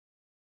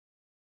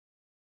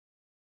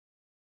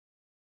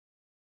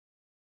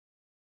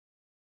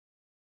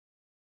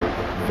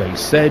They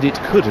said it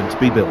couldn't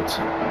be built.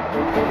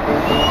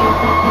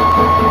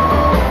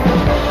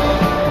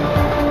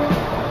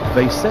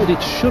 They said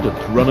it shouldn't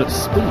run at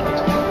speed.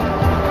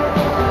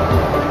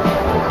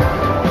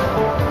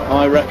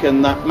 I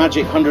reckon that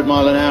magic 100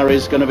 mile an hour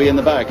is going to be in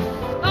the bag.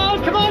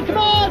 Oh, come on, come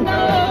on!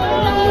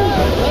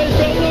 No! They've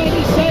got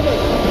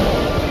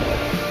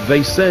 97!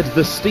 They said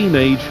the steam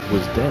age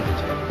was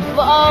dead.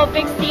 We're all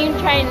big steam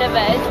train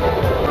lovers.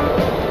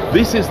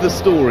 This is the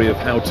story of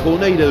how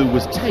Tornado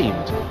was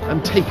tamed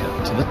and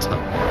taken to the ton.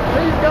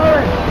 Keep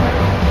going!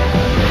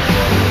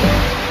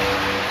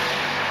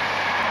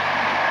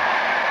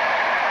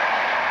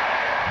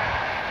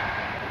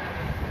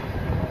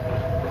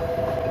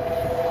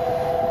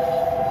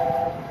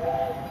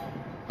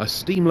 A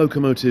steam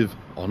locomotive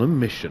on a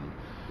mission.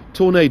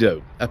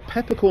 Tornado, a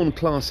Peppercorn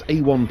Class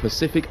A1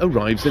 Pacific,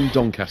 arrives in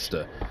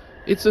Doncaster.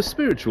 It's a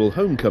spiritual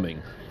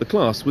homecoming. The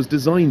class was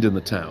designed in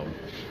the town.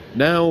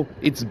 Now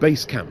it's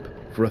base camp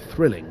for a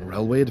thrilling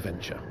railway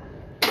adventure.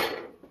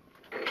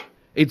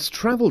 It's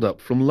travelled up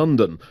from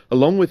London,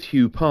 along with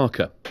Hugh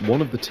Parker,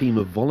 one of the team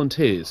of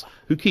volunteers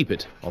who keep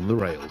it on the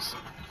rails.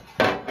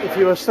 If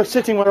you were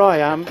sitting where I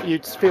am,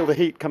 you'd feel the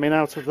heat coming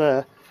out of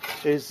there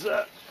is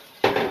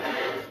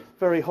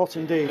very hot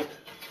indeed.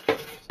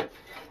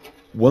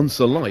 Once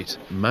alight,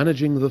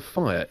 managing the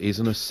fire is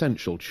an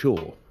essential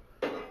chore.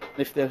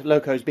 If the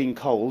loco's been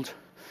cold,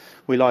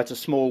 we light a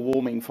small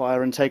warming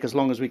fire and take as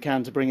long as we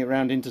can to bring it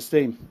round into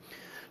steam,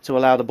 to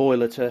allow the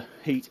boiler to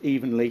heat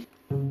evenly.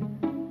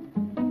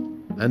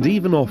 And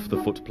even off the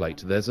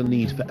footplate, there's a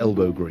need for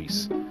elbow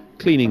grease.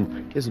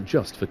 Cleaning isn't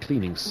just for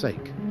cleaning's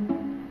sake.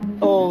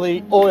 All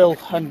the oil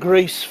and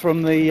grease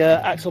from the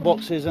axle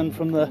boxes and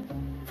from the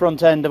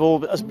front end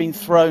has been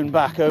thrown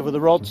back over the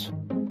rods.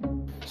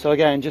 So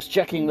again, just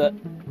checking the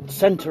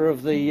centre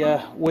of the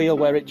wheel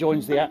where it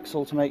joins the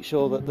axle to make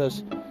sure that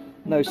there's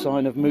no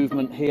sign of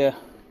movement here.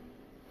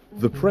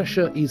 The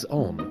pressure is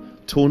on.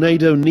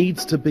 Tornado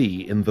needs to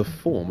be in the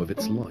form of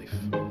its life.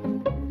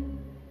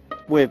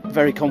 We're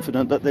very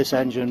confident that this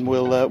engine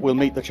will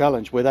meet the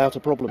challenge without a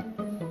problem.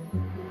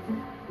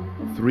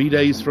 3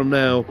 days from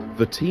now,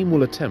 the team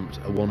will attempt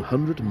a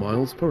 100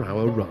 miles per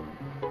hour run.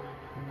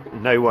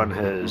 No one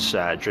has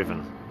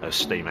driven a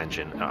steam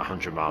engine at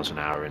 100 miles an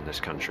hour in this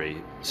country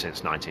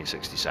since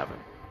 1967.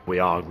 We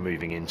are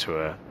moving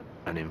into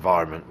an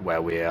environment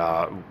where we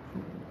are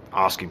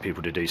asking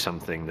people to do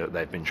something that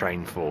they've been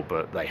trained for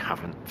but they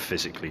haven't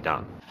physically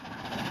done.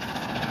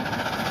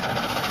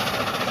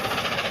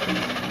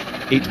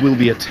 It will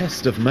be a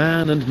test of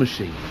man and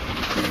machine.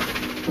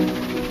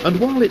 And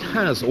while it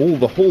has all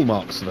the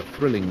hallmarks of a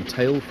thrilling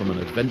tale from an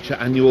adventure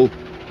annual,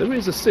 there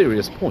is a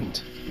serious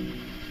point.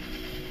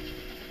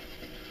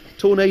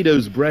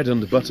 Tornado's bread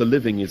and butter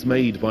living is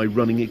made by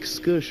running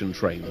excursion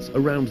trains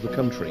around the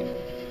country.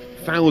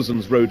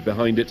 Thousands rode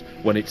behind it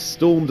when it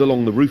stormed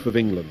along the roof of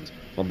England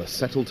on the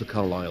Settle to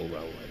Carlisle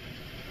railway.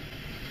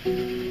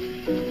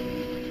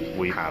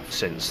 We have,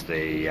 since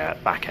the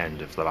back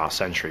end of the last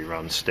century,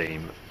 run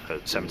steam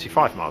at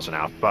 75 miles an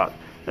hour, but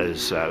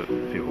as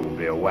people will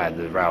be aware,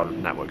 the rail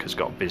network has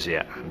got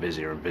busier and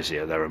busier and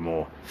busier. There are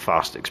more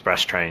fast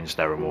express trains,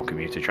 there are more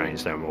commuter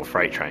trains, there are more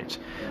freight trains.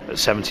 At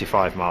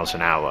 75 miles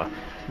an hour,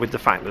 with the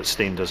fact that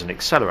steam doesn't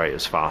accelerate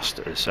as fast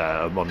as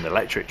a modern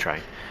electric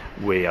train,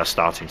 we are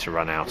starting to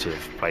run out of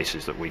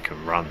places that we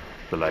can run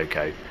the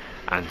loco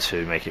and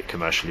to make it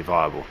commercially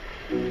viable.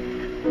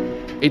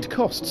 It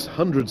costs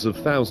hundreds of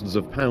thousands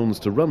of pounds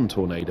to run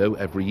Tornado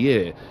every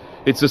year.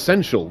 It's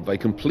essential they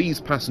can please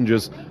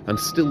passengers and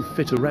still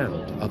fit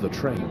around other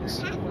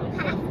trains.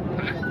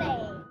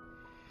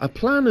 A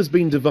plan has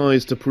been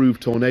devised to prove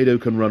Tornado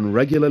can run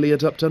regularly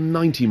at up to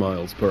 90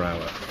 miles per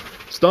hour.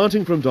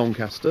 Starting from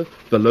Doncaster,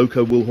 the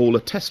loco will haul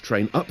a test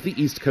train up the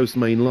East Coast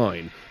Main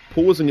Line,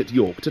 pausing at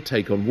York to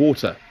take on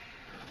water.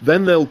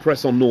 Then they'll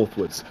press on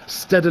northwards,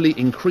 steadily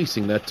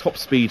increasing their top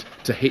speed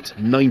to hit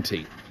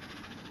 90.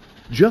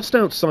 Just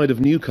outside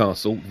of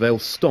Newcastle, they'll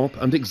stop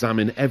and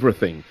examine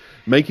everything,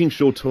 making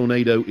sure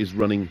Tornado is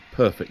running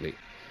perfectly.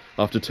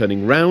 After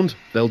turning round,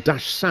 they'll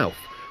dash south,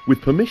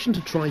 with permission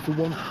to try for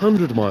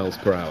 100 miles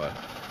per hour.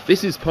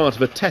 This is part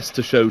of a test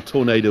to show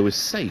Tornado is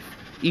safe,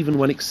 even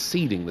when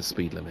exceeding the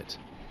speed limit.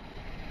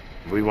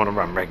 If we want to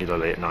run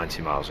regularly at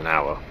 90 miles an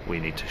hour, we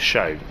need to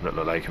show that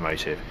the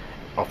locomotive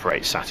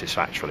operates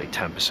satisfactorily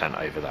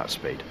 10% over that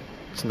speed.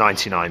 It's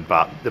 99,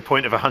 but the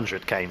point of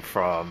 100 came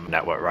from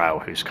Network Rail,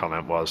 whose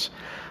comment was,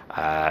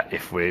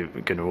 if we're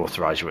going to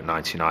authorise you at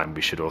 99,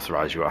 we should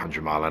authorise you at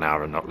 100 mile an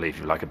hour and not leave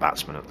you like a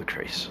batsman at the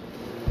crease.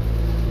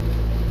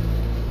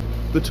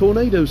 The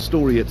Tornado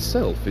story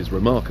itself is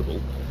remarkable.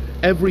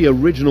 Every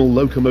original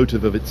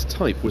locomotive of its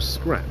type was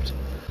scrapped.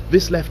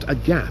 This left a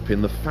gap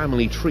in the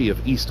family tree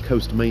of East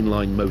Coast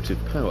mainline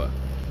motive power.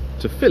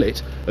 To fill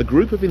it, a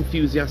group of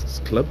enthusiasts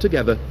clubbed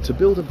together to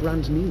build a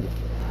brand new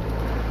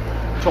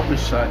one. Top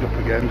this side up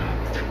again.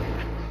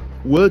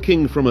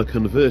 Working from a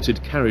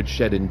converted carriage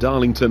shed in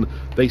Darlington,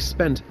 they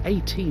spent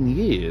 18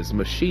 years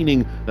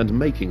machining and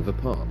making the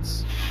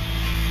parts.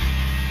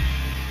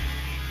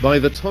 By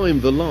the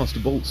time the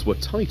last bolts were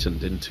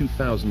tightened in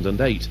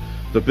 2008,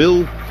 the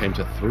bill came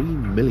to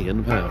 £3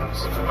 million.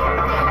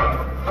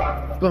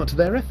 But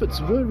their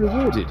efforts were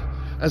rewarded,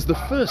 as the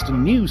first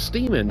new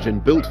steam engine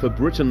built for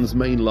Britain's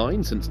main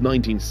line since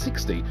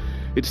 1960,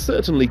 it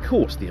certainly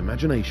caught the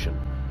imagination.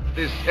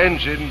 This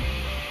engine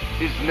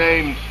is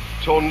named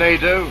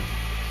Tornado,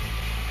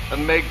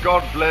 and may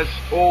God bless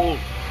all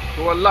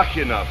who are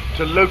lucky enough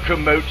to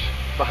locomote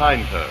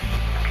behind her.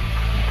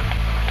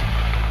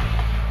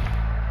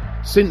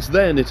 Since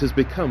then it has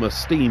become a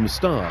steam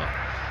star.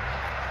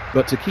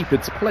 But to keep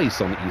its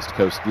place on the East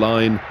Coast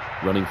Line,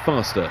 running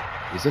faster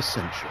is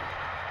essential.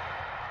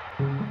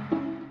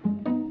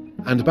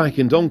 And back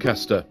in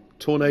Doncaster,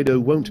 Tornado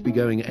won't be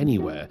going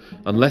anywhere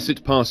unless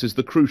it passes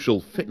the crucial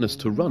fitness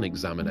to run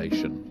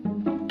examination.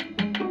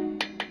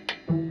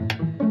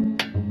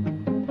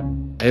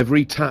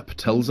 Every tap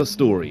tells a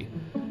story.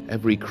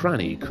 Every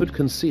cranny could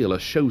conceal a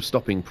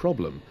show-stopping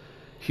problem.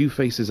 Hugh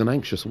faces an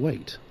anxious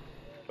wait.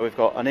 We've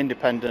got an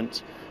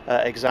independent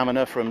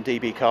examiner from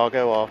DB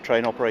Cargo, our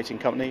train operating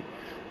company,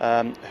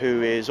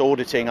 who is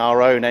auditing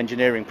our own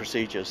engineering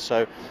procedures.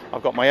 So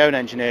I've got my own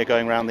engineer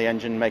going around the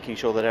engine, making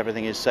sure that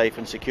everything is safe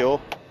and secure.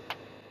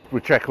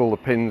 We check all the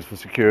pins for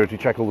security,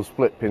 check all the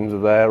split pins are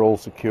there, all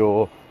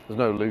secure. There's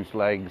no loose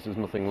legs, there's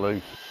nothing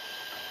loose.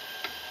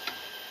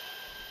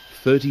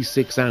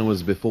 36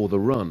 hours before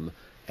the run,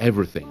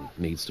 everything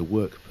needs to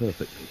work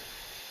perfectly.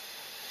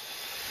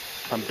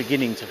 I'm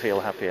beginning to feel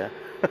happier.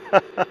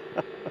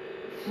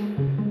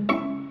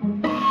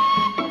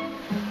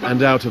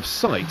 And out of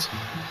sight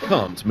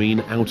can't mean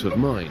out of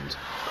mind.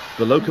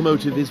 The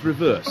locomotive is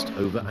reversed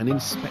over an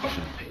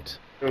inspection pit.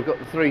 We've got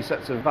the 3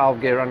 sets of valve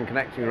gear and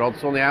connecting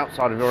rods. So on the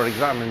outside we've already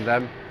examined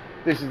them.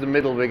 This is the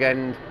middle big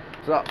end,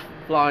 so that's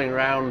flying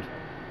around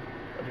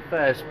at a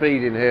fair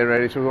speed in here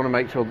really, so we want to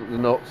make sure that the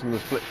nuts and the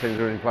split pins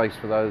are in place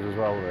for those as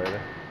well really.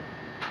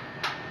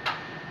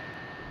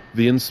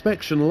 The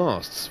inspection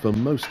lasts for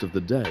most of the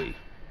day.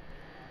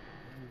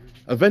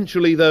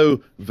 Eventually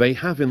though, they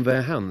have in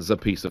their hands a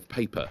piece of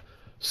paper.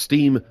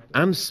 Steam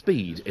and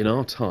speed in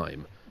our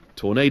time.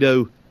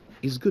 Tornado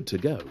is good to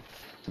go.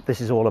 This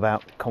is all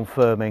about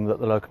confirming that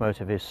the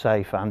locomotive is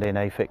safe and in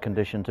a fit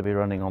condition to be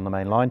running on the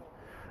main line.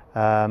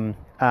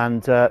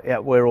 Yeah,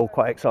 we're all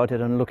quite excited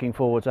and looking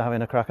forward to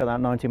having a crack at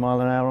that 90 mile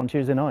an hour on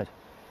Tuesday night.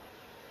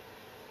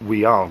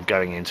 We are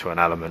going into an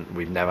element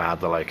we've never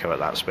had the loco at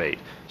that speed.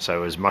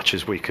 So as much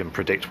as we can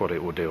predict what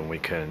it will do and we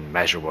can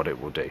measure what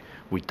it will do,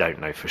 we don't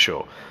know for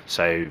sure.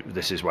 So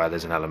this is where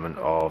there's an element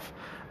of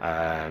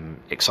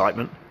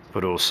excitement,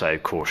 but also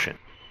caution.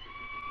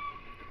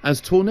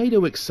 As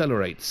Tornado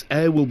accelerates,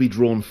 air will be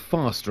drawn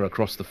faster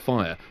across the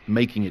fire,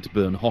 making it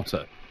burn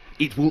hotter.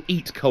 It will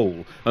eat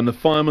coal, and the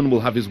fireman will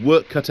have his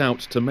work cut out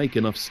to make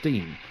enough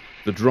steam.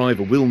 The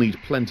driver will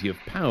need plenty of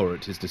power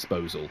at his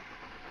disposal.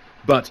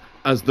 But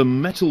as the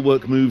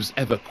metalwork moves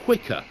ever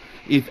quicker,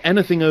 if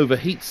anything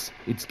overheats,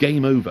 it's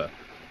game over.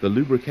 The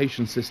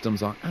lubrication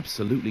systems are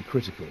absolutely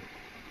critical.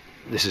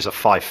 This is a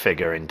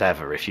 5-figure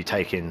endeavour if you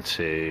take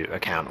into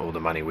account all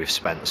the money we've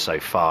spent so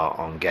far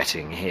on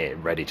getting here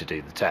ready to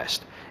do the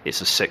test.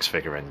 It's a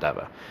 6-figure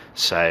endeavour,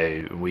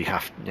 so we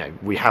have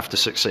to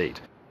succeed.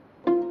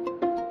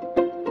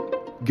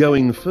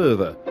 Going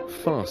further,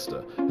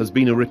 faster, has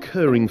been a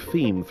recurring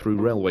theme through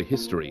railway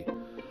history.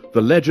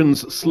 The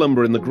legends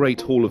slumber in the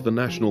Great Hall of the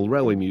National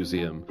Railway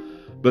Museum,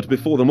 but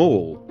before them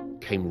all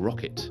came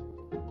Rocket.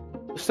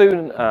 As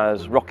soon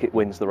as Rocket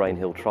wins the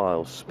Rainhill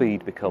Trials,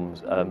 speed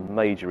becomes a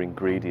major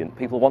ingredient.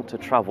 People want to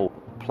travel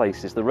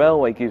places. The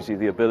railway gives you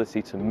the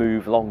ability to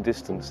move long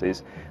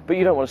distances, but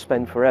you don't want to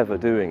spend forever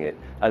doing it.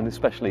 And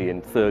especially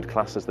in third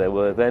class as there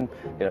were then,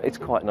 it's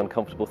quite an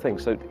uncomfortable thing.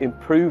 So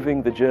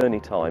improving the journey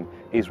time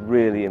is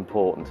really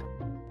important.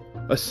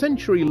 A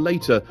century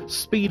later,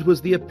 speed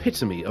was the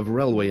epitome of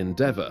railway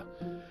endeavour.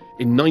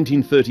 In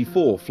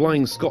 1934,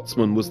 Flying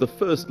Scotsman was the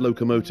first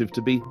locomotive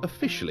to be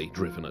officially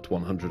driven at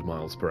 100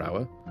 miles per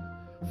hour.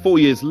 4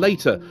 years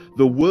later,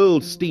 the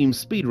world steam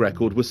speed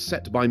record was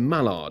set by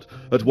Mallard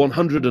at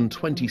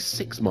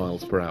 126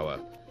 miles per hour.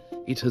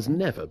 It has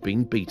never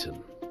been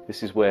beaten.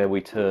 This is where we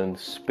turn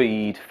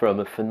speed from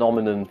a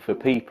phenomenon for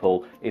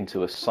people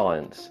into a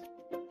science.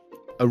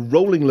 A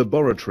rolling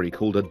laboratory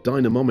called a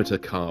dynamometer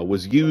car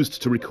was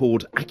used to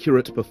record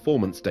accurate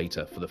performance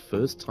data for the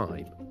first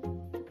time.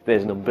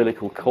 There's an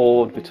umbilical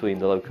cord between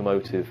the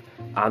locomotive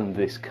and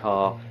this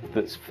car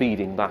that's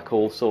feeding back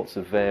all sorts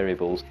of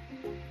variables.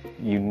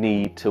 You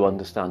need to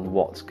understand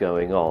what's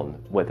going on,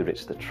 whether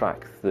it's the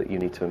track that you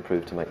need to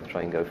improve to make the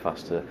train go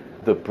faster,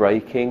 the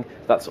braking,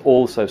 that's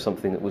also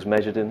something that was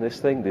measured in this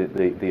thing,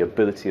 the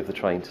ability of the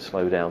train to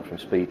slow down from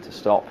speed to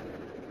stop.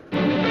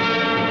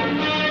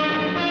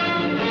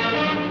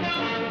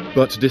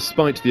 But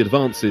despite the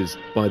advances,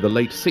 by the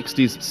late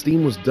 60s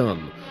steam was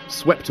done,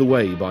 swept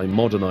away by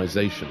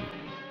modernisation.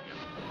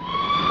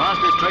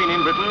 Fastest train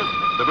in Britain,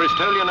 the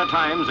Bristolian at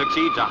times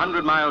exceeds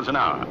 100 miles an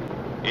hour.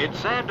 It's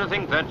sad to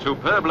think that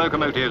superb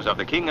locomotives of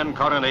the King and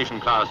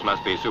Coronation class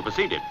must be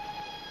superseded.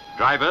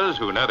 Drivers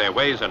who know their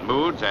ways and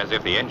moods as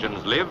if the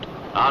engines lived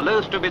are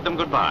loath to bid them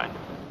goodbye.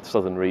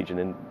 Southern region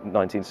in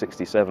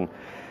 1967,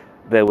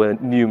 there were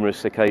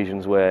numerous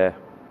occasions where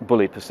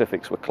Bully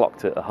Pacifics were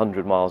clocked at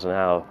 100 miles an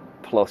hour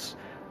plus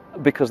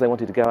because they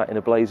wanted to go out in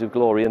a blaze of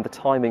glory, and the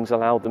timings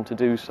allowed them to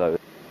do so.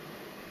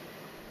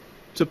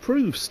 To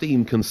prove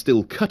steam can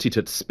still cut it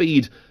at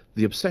speed,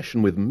 the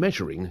obsession with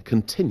measuring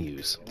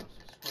continues.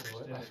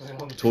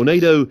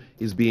 Tornado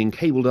is being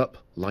cabled up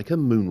like a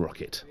moon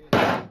rocket.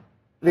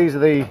 These are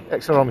the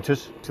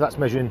accelerometers, so that's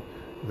measuring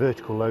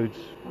vertical loads,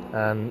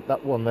 and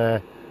that one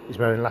there is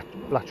measuring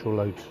lateral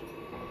loads.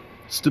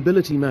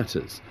 Stability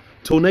matters.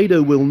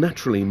 Tornado will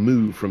naturally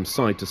move from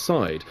side to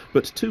side,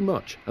 but too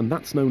much, and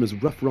that's known as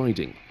rough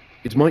riding.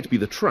 It might be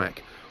the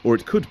track, or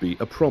it could be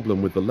a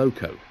problem with the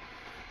loco.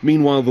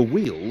 Meanwhile, the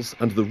wheels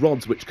and the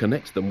rods which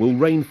connect them will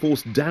rain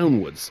force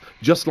downwards,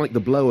 just like the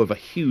blow of a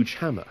huge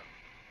hammer.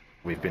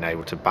 We've been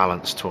able to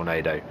balance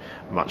Tornado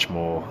much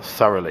more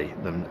thoroughly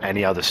than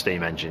any other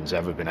steam engine's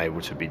ever been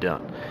able to be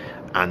done.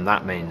 And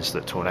that means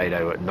that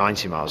Tornado at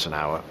 90 miles an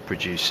hour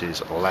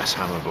produces less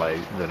hammer blow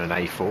than an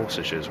A4,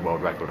 such as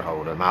world record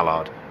holder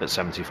Mallard at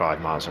 75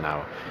 miles an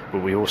hour.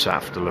 But we also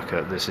have to look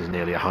at, this is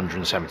nearly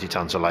 170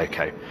 tons of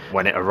loco.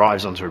 When it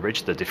arrives onto a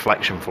bridge, the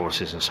deflection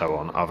forces and so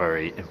on are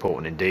very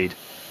important indeed.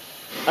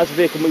 As the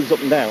vehicle moves up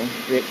and down,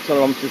 the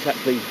accelerometers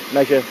actually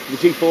measure the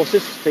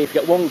G-forces. So if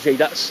you get 1G,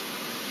 that's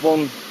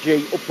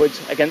 1G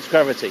upwards against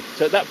gravity.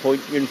 So at that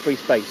point, you're in free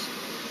space.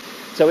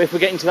 So if we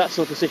get into that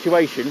sort of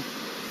situation,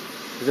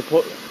 there's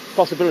a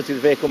possibility the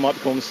vehicle might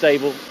become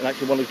unstable and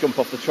actually want to jump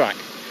off the track.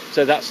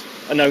 So that's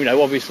a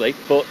no-no, obviously,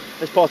 but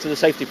as part of the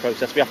safety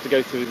process, we have to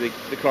go through the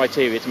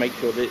criteria to make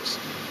sure that it's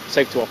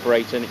safe to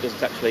operate and it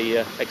doesn't actually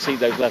exceed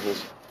those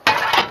levels.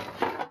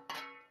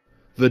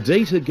 The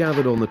data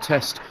gathered on the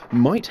test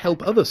might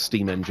help other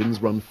steam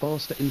engines run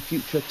faster in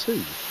future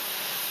too.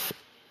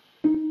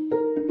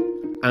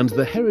 And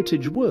the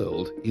heritage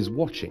world is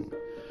watching.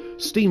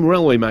 Steam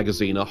Railway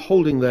magazine are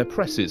holding their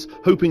presses,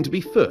 hoping to be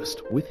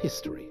first with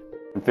history.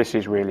 This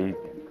is really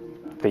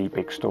the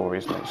big story,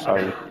 isn't it?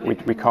 So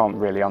we can't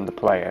really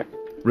underplay it.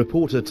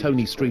 Reporter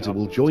Tony Streeter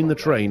will join the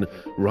train,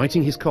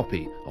 writing his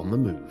copy on the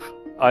move.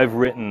 I've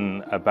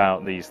written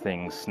about these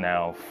things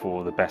now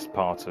for the best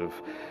part of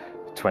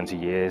 20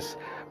 years.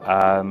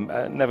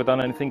 Never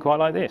done anything quite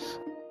like this.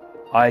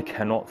 I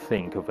cannot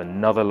think of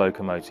another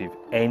locomotive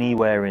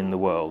anywhere in the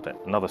world,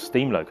 another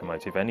steam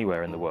locomotive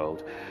anywhere in the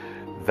world,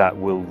 that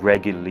will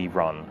regularly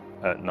run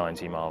at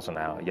 90 miles an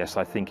hour. Yes,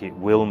 I think it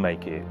will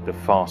make it the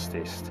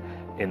fastest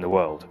in the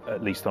world,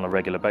 at least on a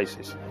regular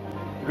basis.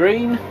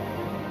 Green,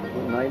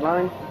 main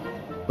line.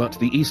 But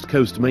the East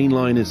Coast main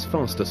line is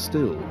faster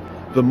still.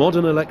 The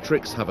modern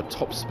electrics have a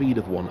top speed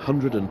of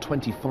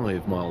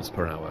 125 miles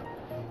per hour.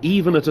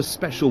 Even at a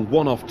special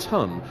one-off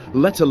ton,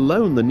 let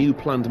alone the new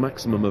planned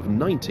maximum of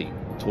 90,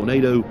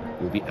 Tornado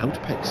will be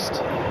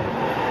outpaced.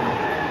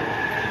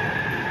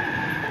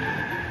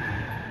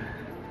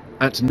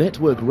 At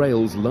Network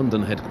Rail's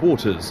London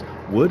headquarters,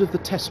 word of the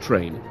test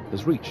train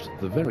has reached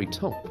the very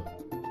top.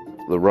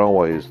 The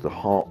railway is the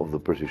heart of the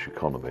British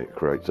economy. It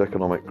creates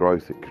economic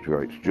growth, it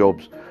creates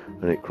jobs,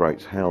 and it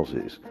creates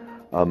houses.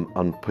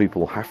 And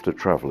people have to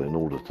travel in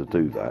order to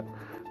do that.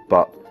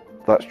 But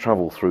that's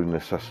travel through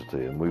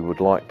necessity, and we would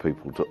like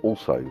people to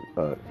also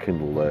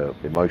kindle their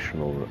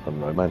emotional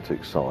and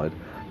romantic side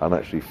and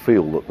actually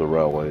feel that the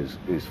railway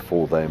is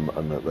for them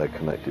and that they're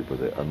connected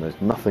with it. And there's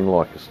nothing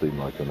like a steam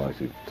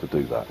locomotive to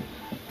do that.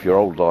 If you're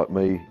old like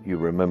me, you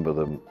remember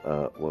them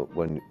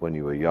when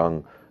you were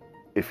young.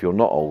 If you're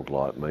not old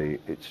like me,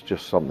 it's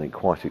just something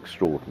quite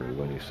extraordinary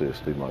when you see a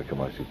steam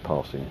locomotive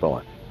passing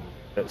by.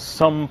 At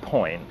some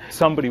point,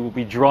 somebody will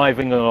be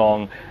driving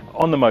along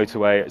on the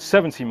motorway at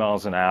 70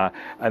 miles an hour,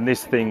 and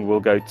this thing will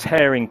go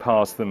tearing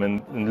past them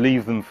and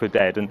leave them for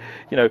dead. And,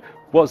 you know,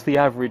 what's the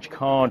average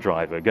car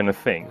driver going to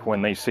think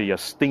when they see a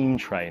steam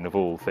train, of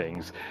all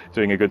things,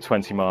 doing a good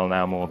 20 mile an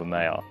hour more than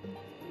they are?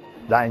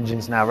 That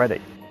engine's now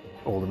ready.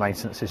 All the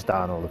maintenance is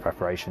done, all the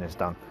preparation is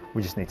done.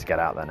 We just need to get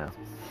out there now.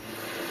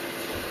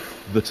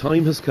 The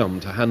time has come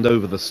to hand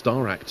over the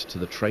Star Act to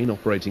the train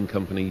operating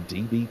company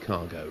DB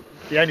Cargo.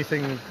 The only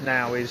thing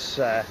now is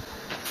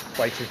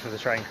waiting for the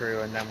train crew,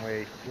 and then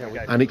we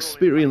go. An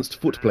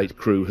experienced footplate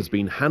crew has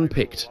been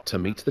handpicked to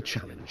meet the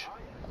challenge.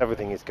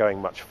 Everything is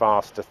going much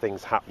faster,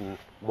 things happen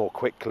more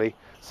quickly,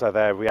 so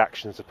their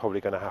reactions are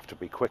probably going to have to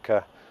be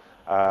quicker.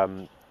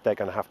 They're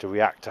going to have to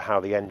react to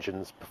how the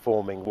engine's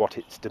performing, what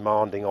it's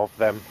demanding of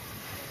them.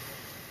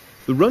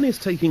 The run is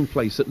taking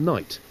place at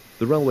night.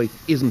 The railway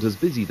isn't as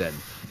busy then,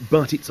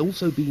 but it's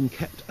also being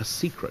kept a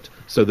secret,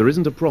 so there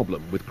isn't a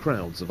problem with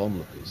crowds of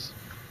onlookers.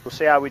 We'll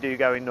see how we do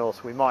going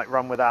north. We might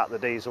run without the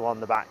diesel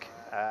on the back.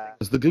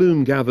 As the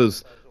gloom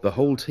gathers, the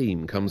whole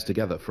team comes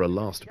together for a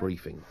last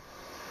briefing.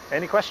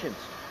 Any questions?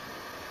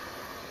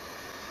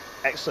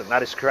 Excellent,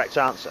 that is the correct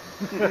answer.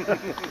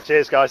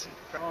 Cheers, guys.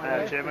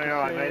 Jim, are you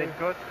all right, matey?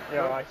 Good? You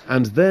all right?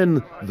 And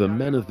then the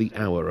men of the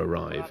hour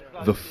arrive,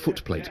 the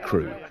footplate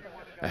crew.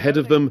 Ahead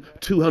of them,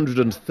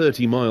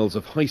 230 miles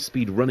of high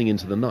speed running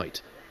into the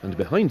night, and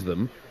behind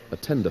them, a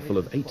tender full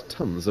of 8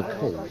 tons of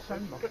coal.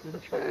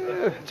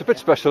 It's a bit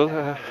special.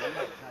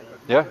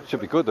 Yeah, it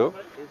should be good though.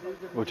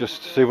 We'll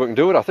just see what we can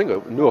do with it. I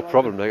think no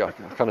problem. I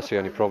can't see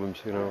any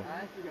problems, you know.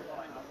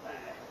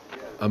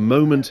 A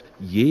moment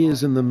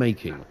years in the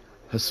making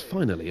has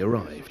finally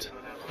arrived.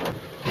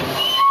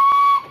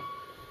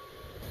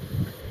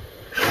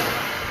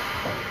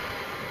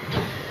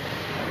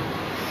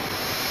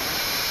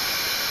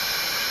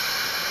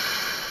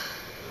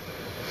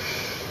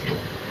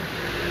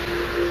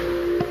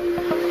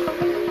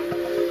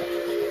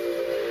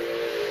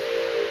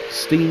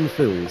 Steam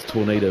fills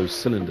Tornado's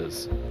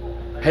cylinders.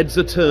 Heads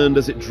are turned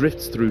as it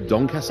drifts through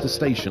Doncaster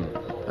Station,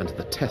 and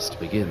the test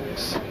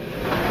begins.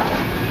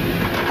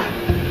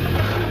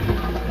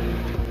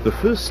 The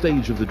first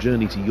stage of the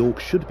journey to York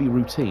should be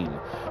routine,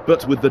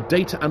 but with the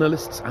data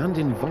analysts and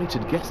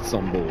invited guests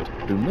on board,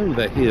 who know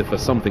they're here for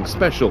something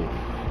special,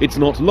 it's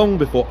not long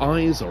before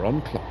eyes are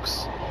on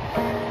clocks.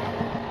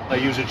 I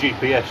use a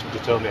GPS to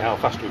tell me how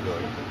fast we're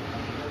going.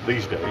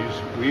 These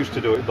days, we used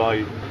to do it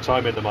by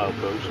timing the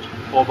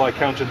milepost or by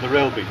counting the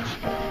rail beats.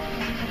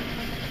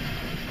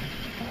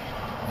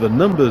 The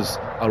numbers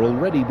are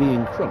already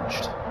being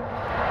crunched.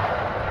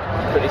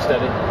 Pretty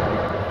steady.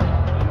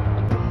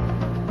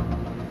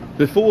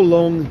 Before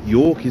long,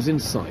 York is in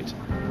sight.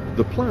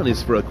 The plan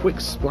is for a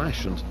quick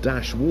splash and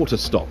dash water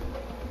stop.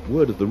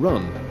 Word of the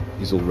run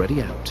is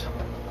already out.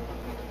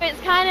 It's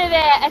kind of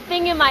a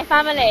thing in my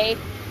family.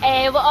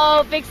 We're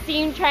all big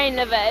steam train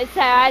lovers,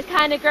 so I've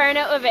kind of grown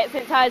up with it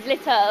since I was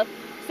little.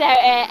 So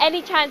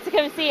any chance to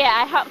come see it,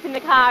 I hopped in the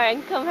car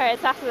and come here as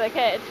fast as I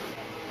could.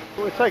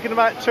 We're taking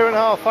about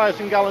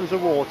 2,500 gallons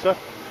of water.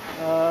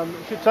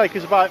 It should take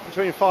us about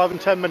between 5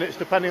 and 10 minutes,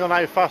 depending on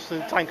how fast the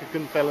tanker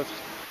can fill us.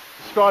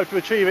 Strive to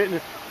achieve it in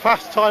as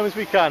fast time as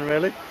we can,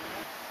 really.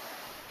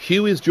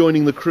 Hugh is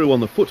joining the crew on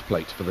the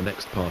footplate for the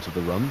next part of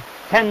the run.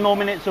 10 more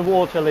minutes of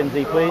water,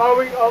 Lindsay, please.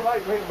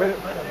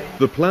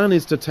 The plan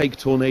is to take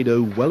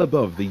Tornado well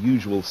above the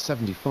usual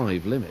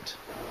 75 limit.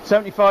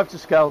 75 to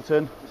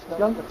Skelton,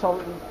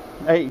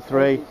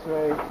 83,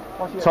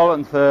 Tollett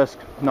and Thirsk,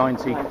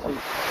 90. Wings in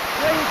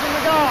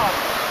the guard.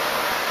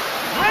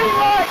 Green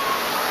light.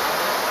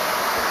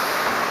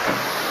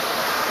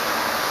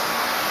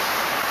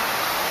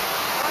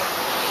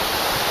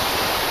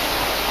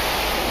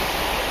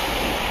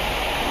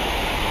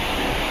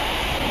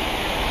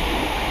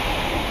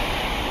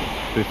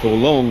 Before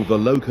long, the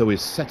loco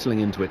is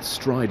settling into its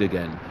stride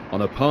again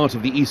on a part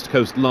of the East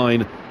Coast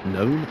line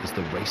known as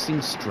the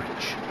Racing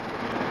Stretch.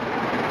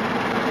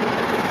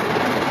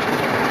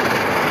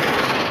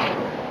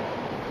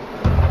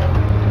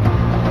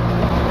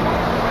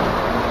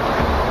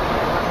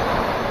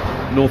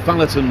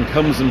 Northallerton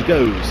comes and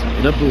goes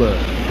in a blur.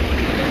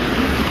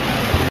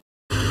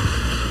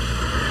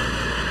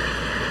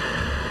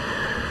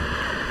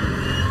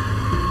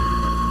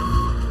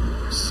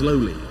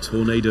 Slowly,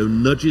 Tornado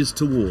nudges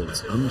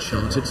towards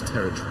uncharted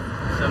territory.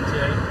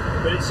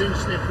 78, but it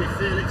seems to we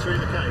feel it through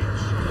the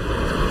cage.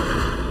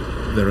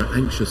 There are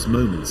anxious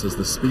moments as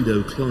the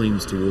Speedo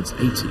climbs towards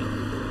 80.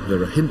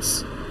 There are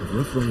hints of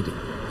rough riding.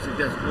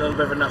 Suggests a little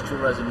bit of a natural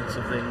resonance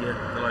of the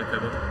loco,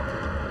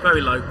 but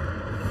very low.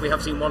 We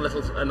have seen one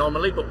little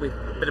anomaly, but we've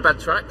been a bad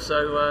track,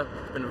 so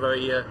it's been a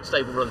very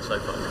stable run so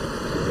far.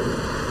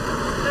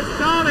 It's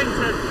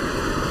Darlington.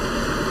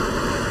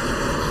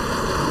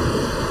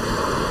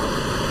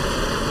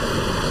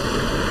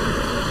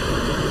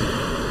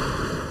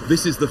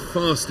 This is the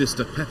fastest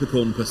a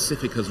Peppercorn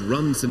Pacific has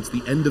run since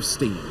the end of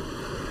steam.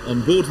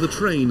 On board the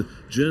train,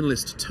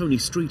 journalist Tony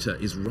Streeter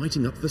is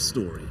writing up the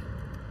story.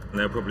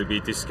 There'll probably be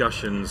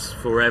discussions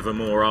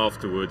forevermore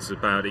afterwards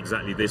about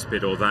exactly this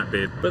bit or that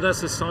bit, but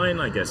that's a sign,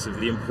 I guess,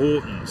 of the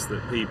importance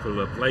that people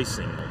are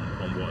placing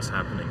on what's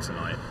happening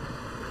tonight.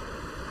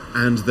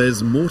 And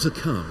there's more to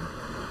come.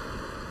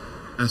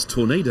 As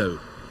Tornado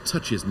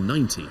touches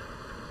 90,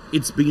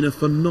 it's been a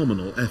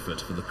phenomenal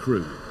effort for the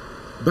crew.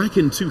 Back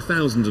in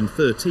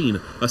 2013,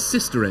 a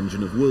sister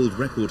engine of world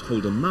record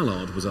holder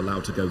Mallard was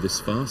allowed to go this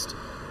fast,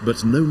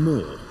 but no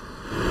more.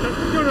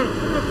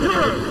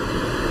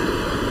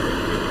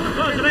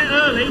 Oh, it's a bit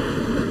early.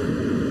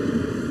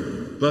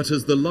 But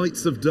as the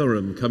lights of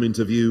Durham come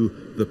into view,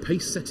 the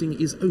pace setting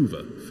is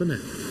over for now.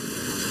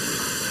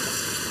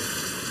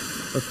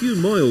 A few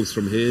miles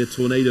from here,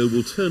 Tornado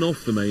will turn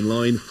off the main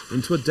line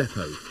into a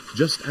depot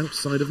just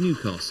outside of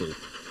Newcastle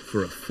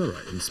for a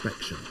thorough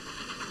inspection.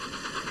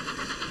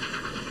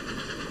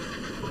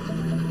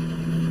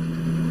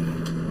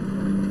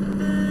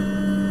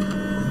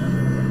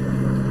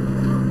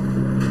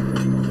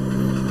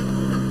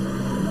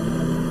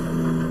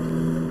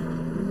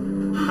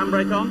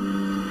 Handbrake on?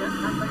 Yeah,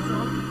 handbrake's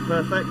on.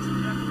 Perfect.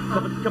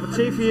 Cup of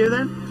tea for you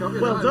then?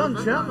 Well done,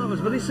 chap. That was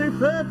really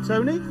superb,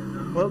 Tony.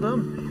 Well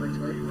done. Thanks,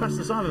 mate.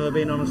 Fastest I've ever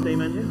been on a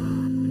steam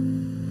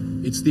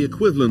engine. It's the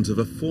equivalent of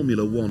a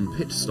Formula One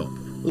pit stop,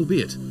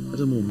 albeit at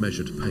a more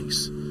measured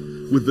pace.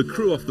 With the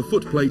crew off the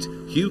footplate,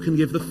 Hugh can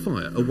give the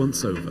fire a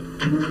once-over.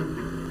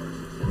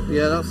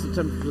 Yeah, that's the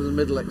temperature of the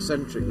middle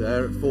eccentric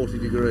there at 40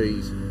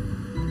 degrees.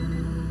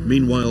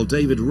 Meanwhile,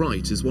 David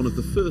Wright is one of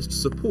the first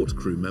support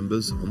crew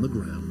members on the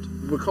ground.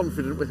 We're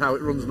confident with how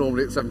it runs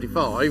normally at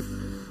 75.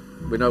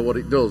 We know what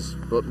it does,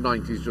 but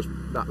 90 is just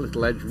that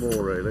little edge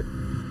more, really.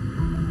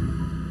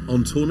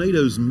 On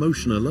Tornado's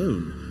motion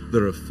alone,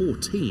 there are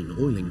 14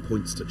 oiling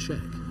points to check.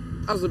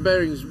 As the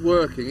bearing's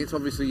working, it's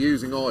obviously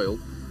using oil,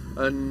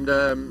 and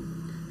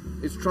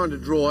it's trying to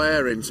draw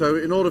air in. So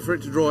in order for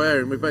it to draw air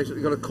in, we've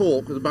basically got a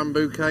cork with a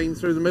bamboo cane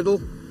through the middle.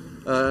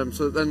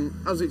 So that then,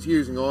 as it's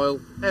using oil,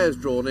 air's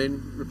drawn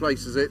in,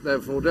 replaces it,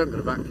 therefore don't get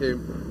a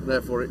vacuum,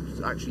 therefore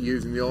it's actually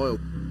using the oil.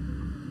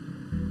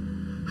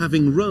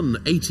 Having run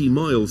 80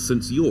 miles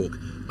since York,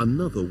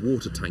 another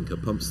water tanker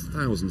pumps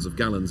thousands of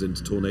gallons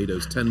into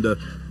Tornado's tender,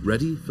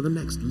 ready for the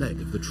next leg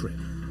of the trip.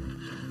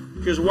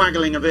 She was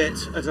waggling a bit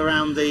at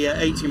around the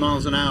 80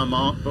 miles an hour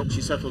mark, but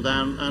she settled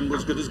down and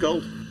was good as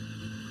gold.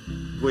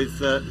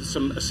 With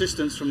some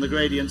assistance from the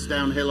gradients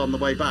downhill on the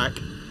way back,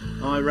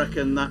 I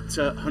reckon that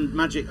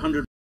magic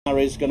 100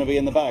 is going to be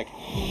in the bag.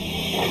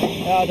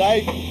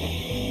 Dave.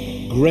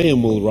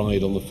 Graham will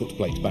ride on the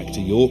footplate back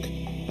to York,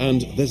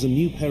 and there's a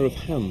new pair of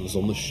hands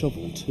on the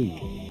shovel too.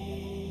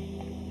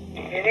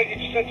 They're ready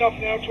to set off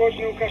now towards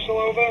Newcastle,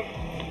 over.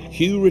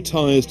 Hugh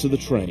retires to the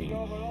train.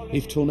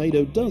 If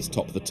Tornado does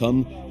top the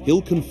ton,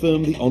 he'll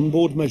confirm the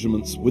onboard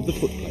measurements with the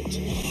footplate.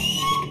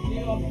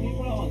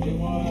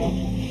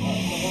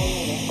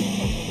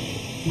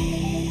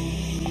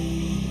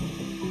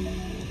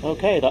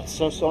 Okay, that's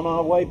us on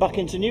our way back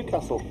into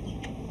Newcastle.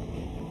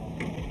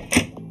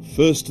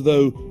 First,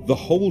 though, the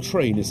whole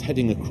train is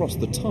heading across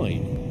the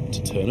Tyne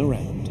to turn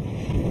around.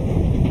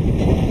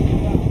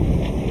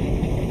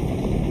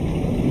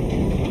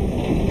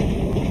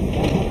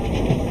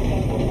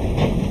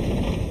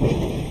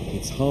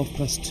 It's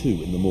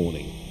 2:30 in the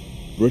morning.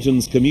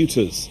 Britain's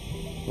commuters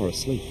are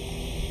asleep.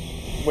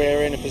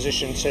 We're in a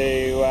position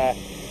to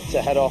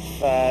head off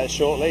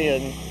shortly,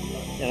 and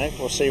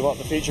we'll see what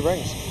the future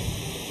brings.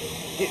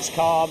 It's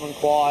calm and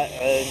quiet,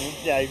 and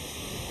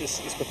it's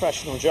a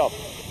professional job.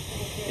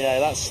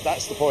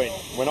 That's the point.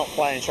 We're not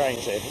playing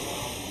trains here.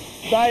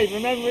 Dave,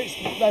 remember,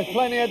 there's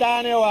plenty of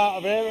downhill out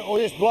of here. It'll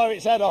just blow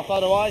its head off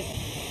otherwise.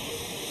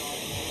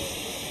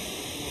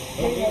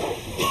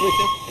 If we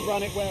can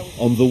run it well.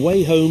 On the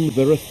way home,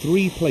 there are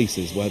 3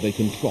 places where they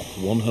can clock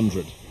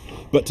 100.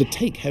 But to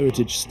take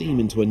Heritage Steam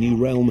into a new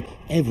realm,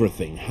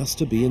 everything has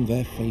to be in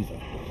their favour.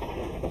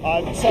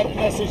 I've sent a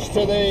message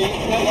to the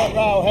Network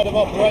Rail Head of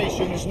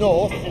Operations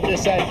North and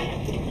just said,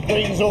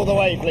 greens all the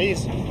way,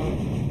 please.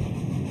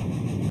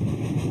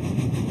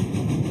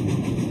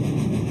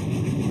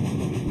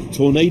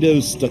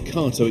 Tornado's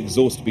staccato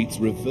exhaust beats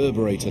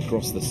reverberate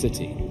across the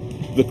city.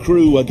 The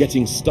crew are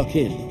getting stuck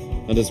in,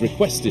 and as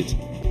requested,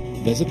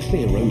 there's a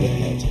clear road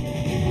ahead.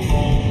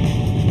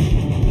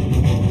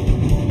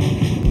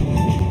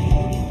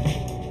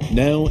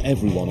 Now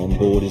everyone on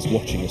board is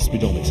watching a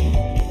speedometer.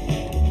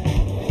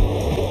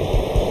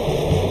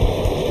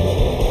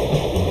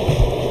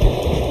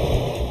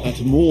 At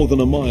more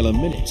than a mile a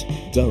minute,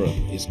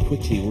 Durham is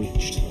quickly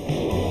reached.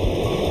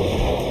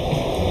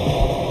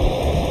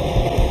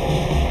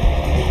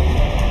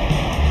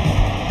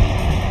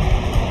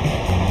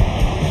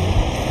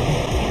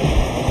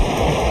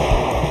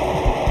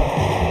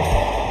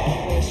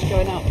 It's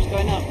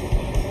going up.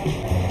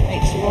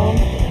 81.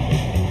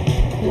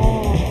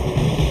 More.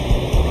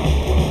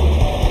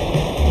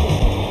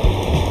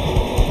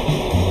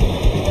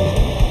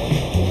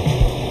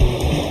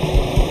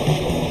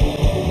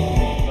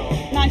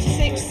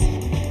 96.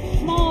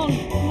 Come on.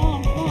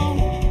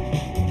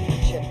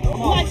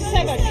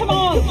 97. Come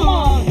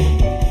on.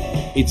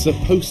 It's a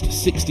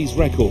post-60s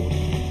record,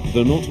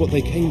 though not what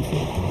they came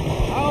for.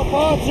 How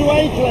far to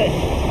Aycliffe?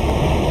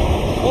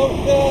 Up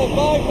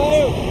 5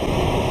 miles.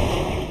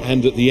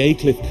 And at the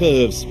Aycliffe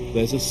curves,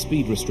 there's a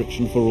speed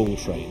restriction for all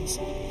trains.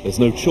 There's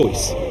no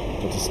choice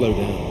but to slow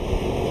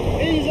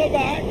down. Ease her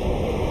back.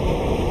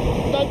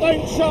 No,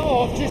 don't shut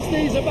off, just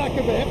ease her back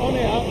a bit on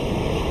here.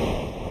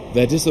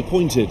 They're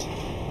disappointed,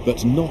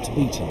 but not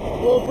beaten.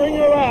 We'll bring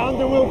her around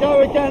and we'll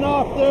go again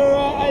after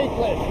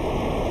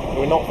Aycliffe.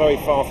 We're not very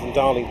far from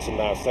Darlington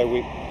now, so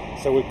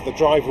the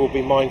driver will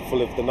be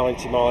mindful of the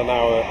 90 mile an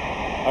hour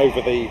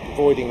over the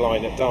voiding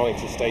line at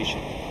Darlington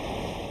Station.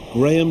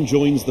 Graham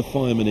joins the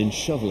firemen in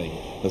shovelling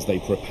as they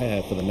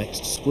prepare for the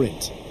next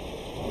sprint.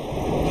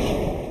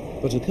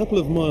 But a couple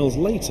of miles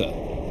later,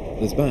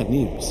 there's bad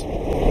news.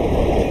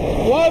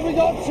 Why have we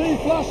got 2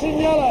 flashing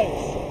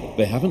yellows?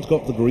 They haven't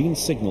got the green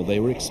signal they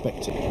were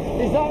expecting.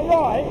 Is that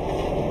right?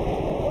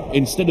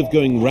 Instead of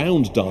going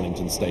round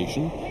Darlington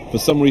Station, for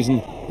some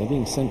reason, they're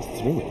being sent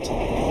through it.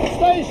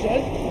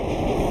 Station?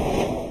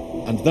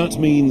 And that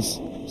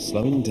means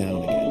slowing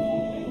down again.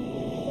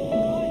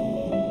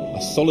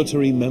 A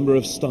solitary member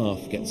of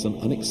staff gets an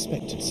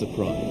unexpected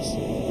surprise.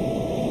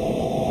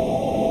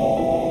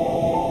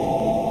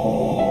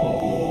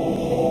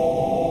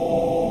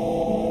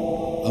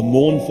 A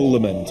mournful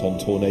lament on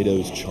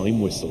Tornado's chime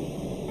whistle.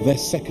 Their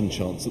second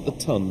chance at the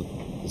ton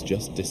has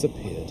just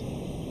disappeared.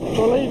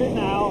 We'll leave it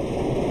now.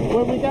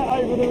 When we get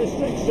over the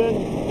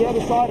restriction, the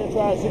other side of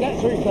Thirst, we get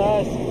through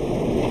Thirst,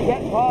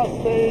 get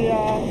past the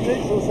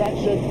neutral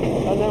section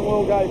and then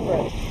we'll go for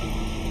it.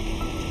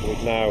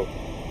 We're now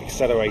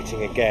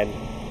accelerating again.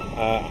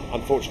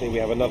 Unfortunately, we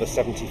have another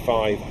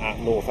 75 at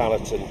North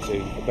Allerton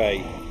to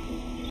obey.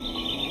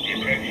 The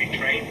approaching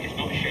train is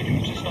not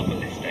scheduled to stop at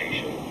this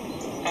station.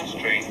 Fast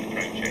train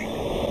approaching.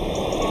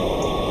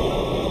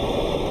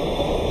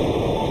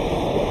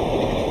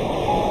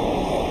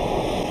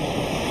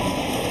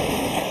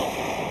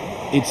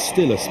 It's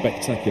still a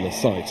spectacular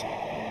sight,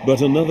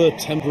 but another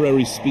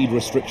temporary speed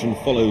restriction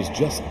follows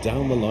just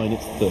down the line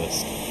at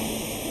Thirsk.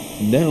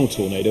 Now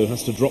Tornado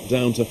has to drop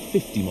down to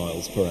 50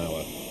 miles per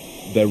hour.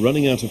 They're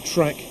running out of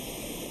track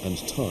and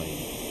time.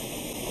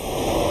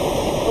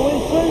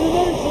 Going through the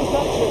neutral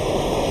section.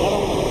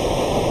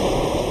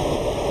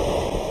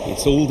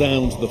 It's all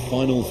down to the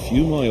final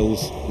few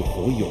miles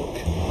before York.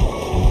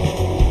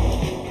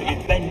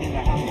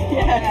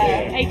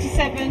 Yeah.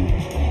 87.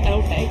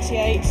 Oh,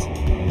 88.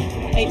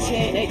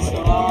 88. 80.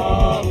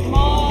 Oh, come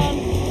on.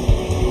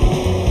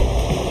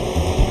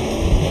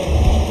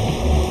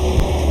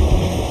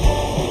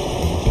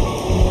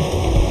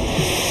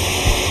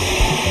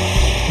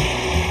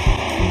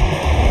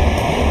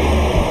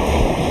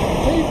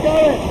 Keep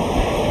going.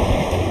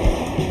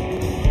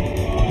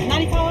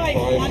 95.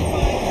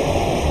 95.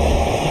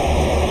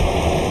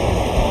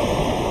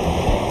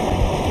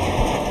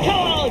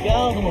 Come on,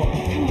 girl. Come on.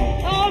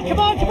 Oh, come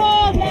on, come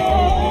on.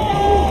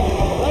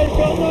 They've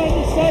got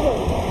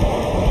 97.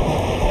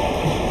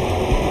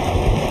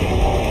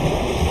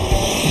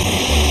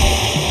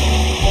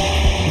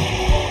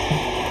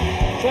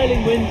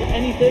 Trailing wind,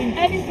 anything?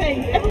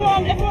 Anything.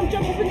 Everyone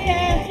jump up in the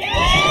air.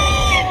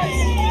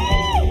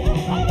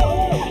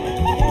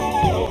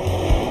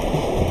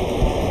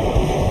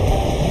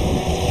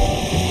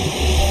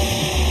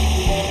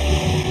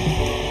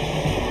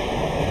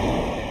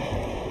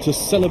 To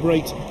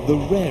celebrate the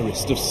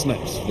rarest of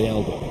snaps for the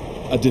album,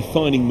 a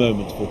defining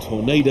moment for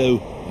Tornado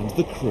and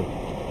the crew.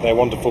 They're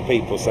wonderful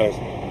people, so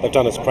they've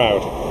done us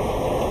proud.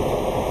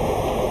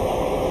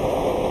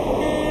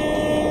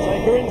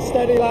 Take her in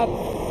steady, lad.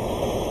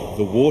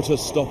 The water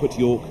stop at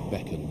York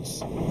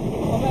beckons. I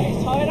bet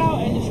he's tired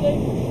out, ain't you,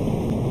 Steve?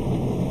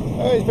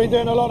 Oh, he's been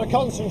doing a lot of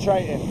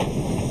concentrating.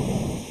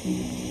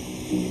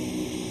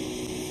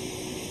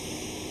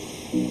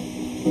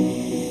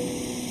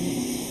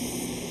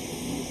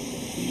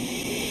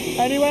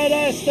 Anywhere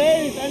there,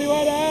 Steve?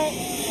 Anywhere there?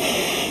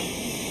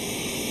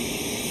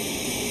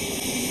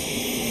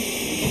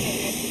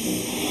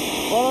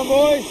 Well done,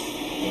 boys.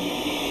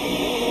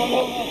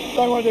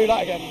 Don't want to do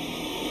that again.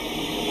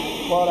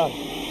 Well done.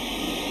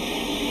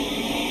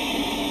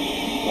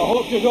 I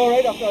hope you're all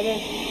right after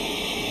that.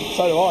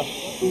 So do I.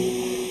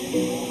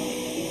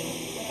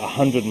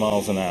 100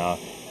 miles an hour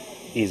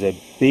is a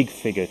big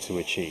figure to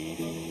achieve,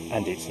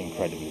 and it's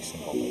incredibly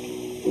symbolic.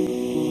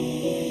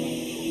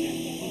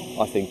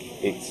 I think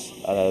it's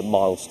a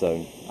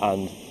milestone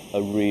and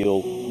a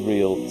real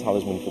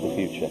talisman for the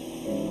future.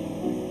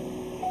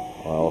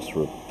 I asked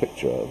for a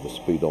picture of the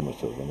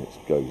speedometer when it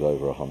goes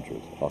over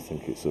 100. I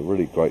think it's a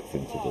really great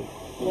thing to do.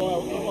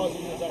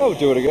 I would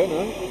do it again,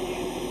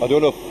 eh? I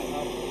don't know if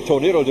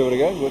Tornado will do it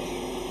again, but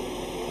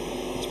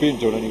it's been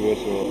done anyway,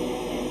 so...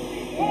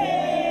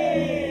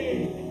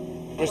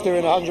 Just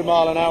doing 100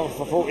 mile an hour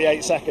for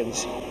 48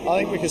 seconds. I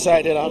think we can say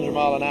it did 100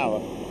 mile an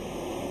hour.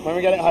 When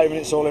we get it home and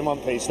it's all in one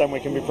piece, then we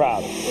can be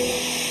proud.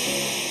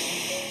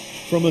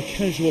 From a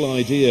casual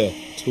idea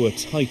to a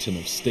titan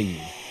of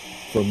steam,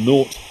 from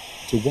 0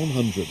 to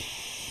 100,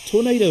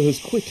 Tornado has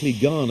quickly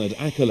garnered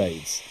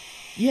accolades.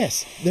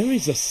 Yes, there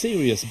is a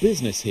serious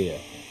business here,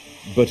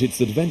 but it's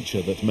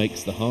adventure that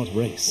makes the heart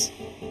race.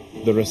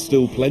 There are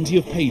still plenty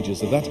of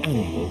pages of that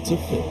annual to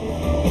fill.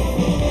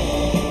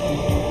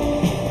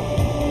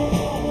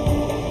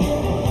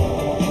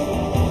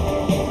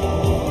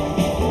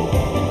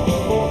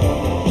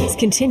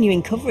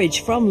 Continuing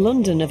coverage from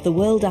London of the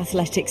World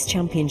Athletics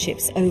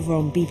Championships over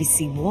on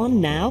BBC One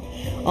now.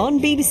 On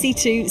BBC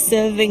Two,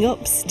 serving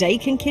up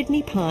steak and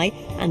kidney pie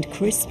and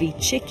crispy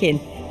chicken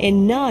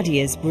in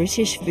Nadia's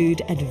British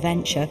food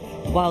adventure,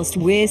 whilst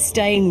we're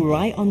staying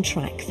right on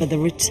track for the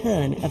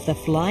return of the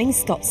Flying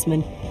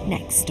Scotsman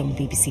next on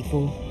BBC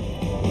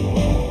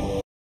 4.